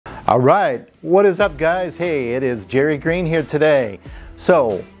All right, what is up guys? Hey, it is Jerry Green here today.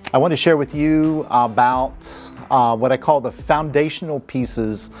 So I want to share with you about what I call the foundational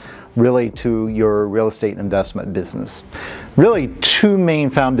pieces really to your real estate investment business. Really two main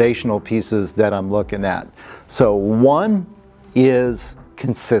foundational pieces that I'm looking at. So one is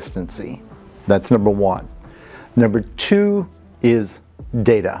consistency. That's number one. Number two is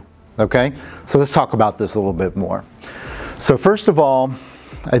data. Okay, so let's talk about this a little bit more. So first of all,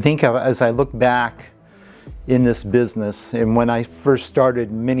 I think as I look back in this business and when I first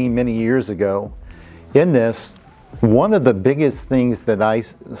started many years ago in this, one of the biggest things that I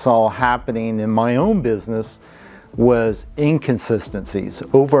saw happening in my own business was inconsistencies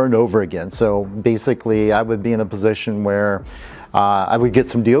over and over again. So basically I would be in a position where I would get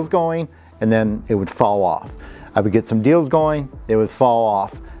some deals going and then it would fall off. I would get some deals going, it would fall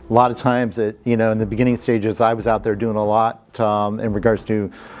off. A lot of times, in the beginning stages, I was out there doing a lot in regards to,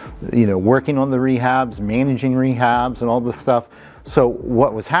 working on the rehabs, managing rehabs, and all this stuff. So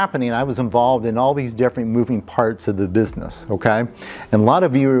what was happening, I was involved in all these different moving parts of the business, okay? And a lot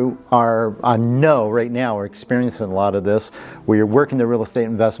of you I know right now, are experiencing a lot of this, where you're working the real estate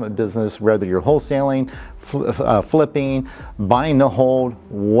investment business, whether you're wholesaling, flipping, buying to hold,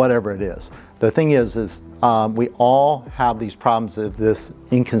 whatever it is. The thing is we all have these problems of this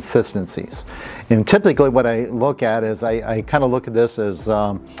inconsistencies. And typically what I look at is, I kind of look at this as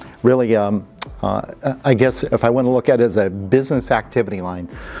really, I guess if I want to look at it as a business activity line.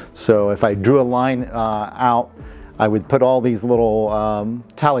 So if I drew a line out, I would put all these little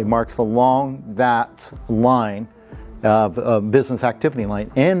tally marks along that line of business activity line.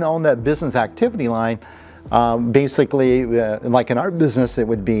 And on that business activity line, basically, like in our business, it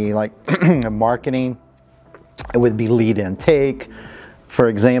would be like marketing, it would be lead intake, for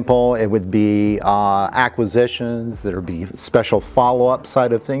example, it would be acquisitions, there would be special follow-up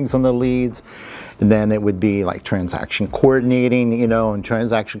side of things on the leads, and then it would be like transaction coordinating, and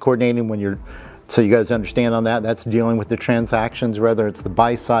transaction coordinating when you're, so you guys understand on that, that's dealing with the transactions, whether it's the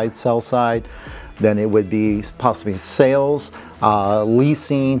buy side, sell side, then it would be possibly sales,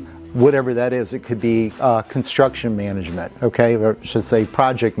 leasing, whatever that is. It could be construction management, okay, or I should say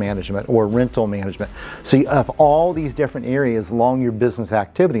project management or rental management. So you have all these different areas along your business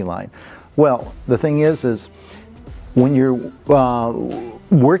activity line. Well, the thing is when you're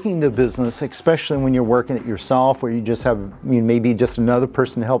working the business, especially when you're working it yourself, where you just have maybe just another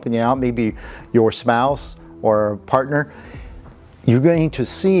person helping you out, maybe your spouse or partner, you're going to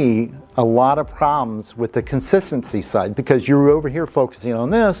see a lot of problems with the consistency side because you're over here focusing on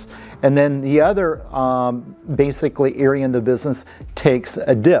this, and then the other basically area in the business takes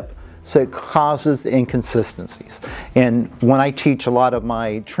a dip. So it causes inconsistencies. And when I teach a lot of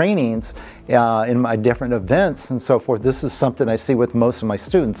my trainings in my different events and so forth, this is something I see with most of my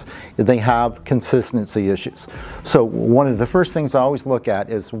students. They have consistency issues. So one of the first things I always look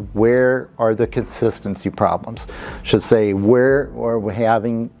at is, where are the consistency problems? I should say, where are we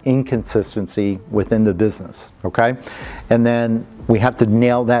having inconsistency within the business, okay? And then we have to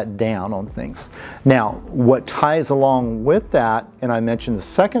nail that down on things. Now, what ties along with that, and I mentioned the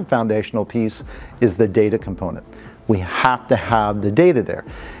second foundational piece, is the data component. We have to have the data there.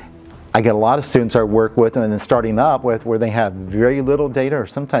 I get a lot of students I work with and then starting up with where they have very little data or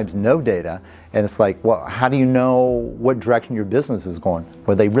sometimes no data, and it's like, well, how do you know what direction your business is going?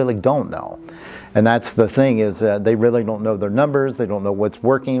 Well, they really don't know. And that's the thing, is that they really don't know their numbers, they don't know what's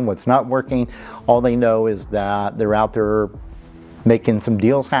working, what's not working. All they know is that they're out there making some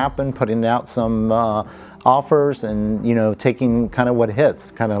deals happen, putting out some offers, and taking kind of what hits,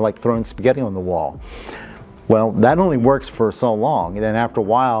 kind of like throwing spaghetti on the wall. Well, that only works for so long, and then after a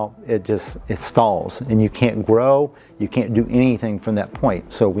while it stalls and you can't grow, you can't do anything from that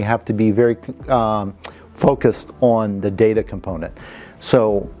point. So we have to be very focused on the data component.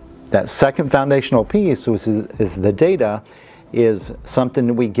 So that second foundational piece is the data, is something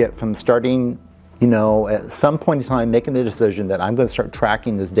that we get from starting, at some point in time, making the decision that I'm going to start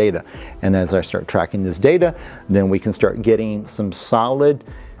tracking this data. And as I start tracking this data, then we can start getting some solid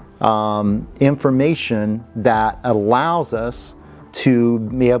information that allows us to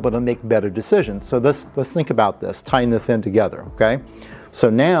be able to make better decisions. So let's think about this, tying this in together, okay?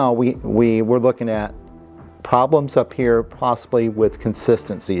 So now we're looking at problems up here, possibly with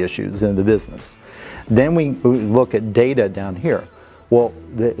consistency issues in the business. Then we look at data down here. Well,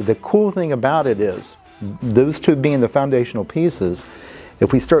 the cool thing about it is, those two being the foundational pieces,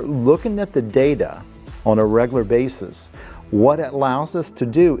 if we start looking at the data on a regular basis, what it allows us to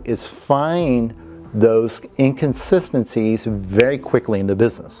do is find those inconsistencies very quickly in the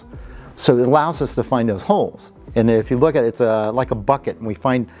business. So it allows us to find those holes. And if you look at it, it's like a bucket, and we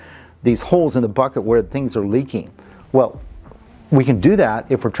find these holes in the bucket where things are leaking. Well, we can do that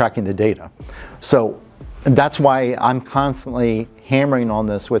if we're tracking the data. So that's why I'm constantly hammering on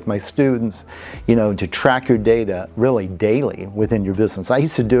this with my students, you know, to track your data really daily within your business. I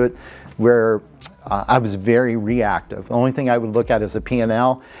used to do it where I was very reactive. The only thing I would look at is a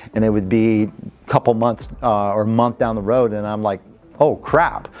P&L, and it would be a couple months or a month down the road, and I'm like, oh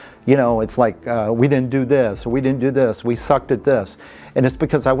crap, you know, it's like we didn't do this, or we didn't do this, we sucked at this. And it's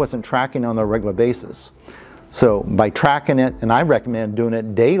because I wasn't tracking on a regular basis. So by tracking it, and I recommend doing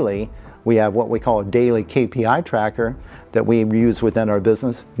it daily, we have what we call a daily KPI tracker that we use within our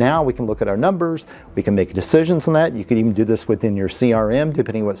business. Now we can look at our numbers, we can make decisions on that. You can even do this within your CRM,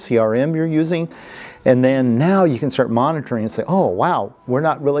 depending on what CRM you're using. And then now you can start monitoring and say, oh wow, we're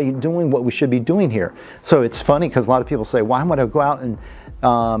not really doing what we should be doing here. So it's funny because a lot of people say, well, I'm going to go out and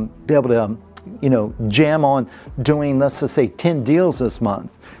be able to you know, jam on doing, let's just say 10 deals this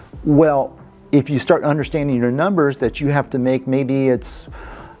month. Well, if you start understanding your numbers that you have to make, maybe it's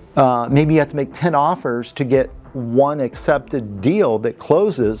maybe you have to make 10 offers to get one accepted deal that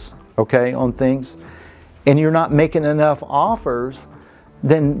closes, okay, on things, and you're not making enough offers,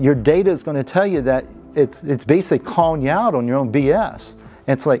 then your data is going to tell you that it's basically calling you out on your own BS.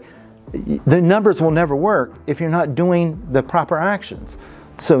 And it's like, the numbers will never work if you're not doing the proper actions.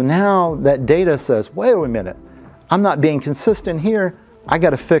 So now that data says, wait a minute, I'm not being consistent here, I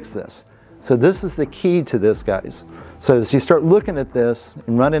got to fix this. So this is the key to this, guys. So as you start looking at this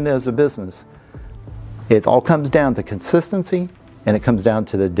and running it as a business, it all comes down to consistency, and it comes down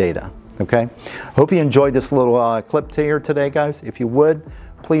to the data, okay? Hope you enjoyed this little clip here today, guys. If you would,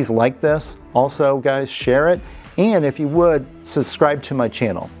 please like this. Also, guys, share it. And if you would, subscribe to my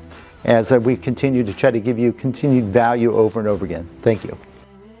channel as we continue to try to give you continued value over and over again. Thank you.